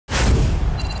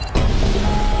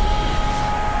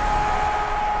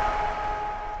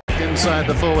inside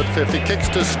the forward 50. Kicks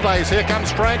to space. Here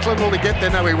comes Franklin. Will he get there?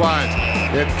 No, he won't.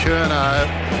 Ed Curnow,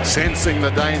 sensing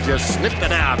the danger, snipped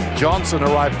it out. Johnson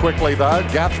arrived quickly, though.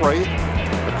 Guthrie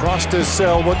across to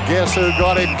Selwood. Guess who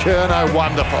got him? Curnow.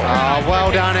 Wonderful. Oh,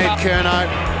 well done, Ed Curnow.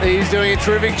 He's doing a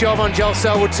terrific job on Joel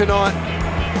Selwood tonight.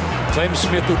 Clem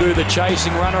Smith will do the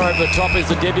chasing. Runner over the top is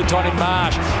the debutant in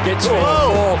Marsh. Gets through the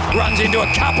ball, runs into a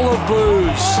couple of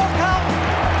Blues.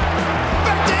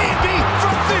 Back to Impey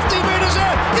from 50 metres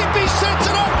out. Impey sets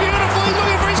it up beautifully,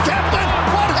 looking for his captain.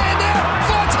 One hand out,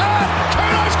 fights hard.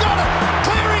 Curnow's got it.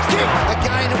 Clearing kick.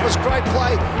 Again, it was great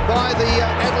play by the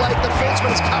Adelaide defence,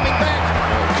 but it's coming back.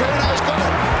 Curnow's got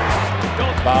it.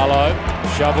 Barlow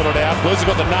shoveled it out. Blues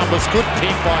have got the numbers. Good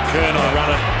pick by Curnow.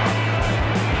 Run it.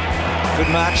 Good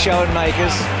mark,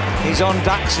 Schoenmakers. He's on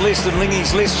Duck's list and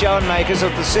Lingy's list, Schoenmakers of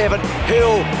the 7.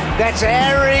 Hill, that's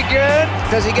arrogant.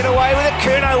 Does he get away with it?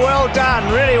 Curnow, well done,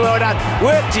 really well done.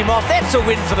 Worked him off. That's a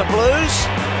win for the Blues.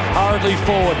 Hurriedly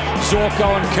forward.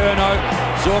 Zorko and Curnow.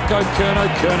 Zorko, Curnow.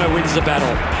 Curnow wins the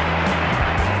battle.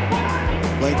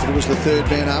 Langford was the third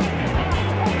man up.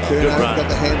 Curnow got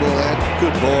the handball out.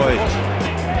 Good boy.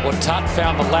 Well, Tutt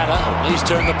found the ladder. He's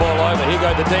turned the ball over. Here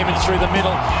go the Demons through the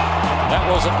middle. That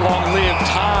wasn't long-lived.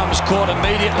 Harms caught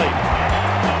immediately.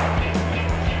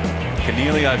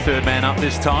 Cornelio third man up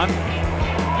this time.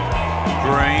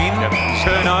 Green.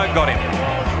 Curnow got him.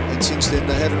 And since then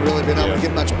they haven't really been able to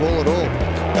get much ball at all.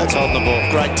 That's on the ball.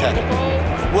 Great tackle.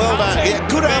 Well done. Yeah,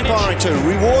 good umpiring too.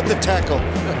 Reward the tackle.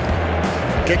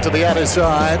 Kick to the outer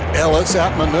side. Ellis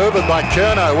outmanoeuvred by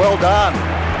Curnow. Well done.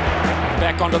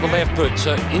 Back onto the left foot.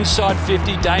 So inside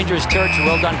 50, dangerous territory.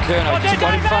 Well done, Curnow. Just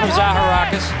got in front of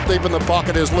Zaharakis. Deep in the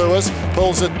pocket is Lewis.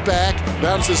 Pulls it back.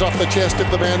 Bounces off the chest of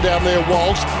the man down there,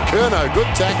 Walsh. Curnow, good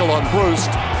tackle on Bruce.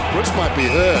 Bruce might be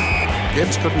hurt.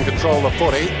 Gibbs couldn't control the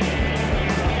footy.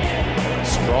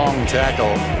 Strong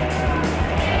tackle.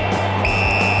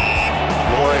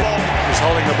 Lloyd is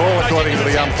holding the ball according to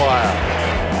the umpire.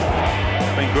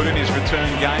 Been good in his return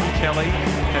game. Kelly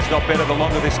has got better the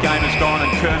longer this game has gone,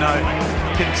 and Curnow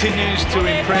continues to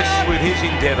impress with his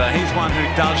endeavour. He's one who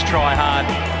does try hard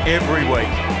every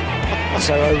week.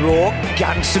 So O'Rourke,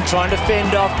 Gunston trying to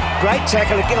fend off. Great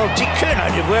tackle again. Oh, gee,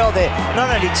 Curnow did well there.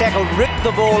 Not only tackled, ripped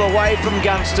the ball away from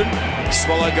Gunston.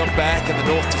 Swallow got back and the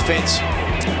North defence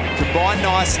combined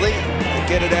nicely and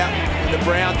get it out in the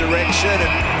Brown direction,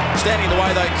 and standing the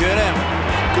way though, Curnow.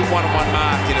 Good one-on-one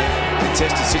mark in a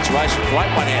contested situation.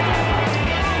 Great one-handed.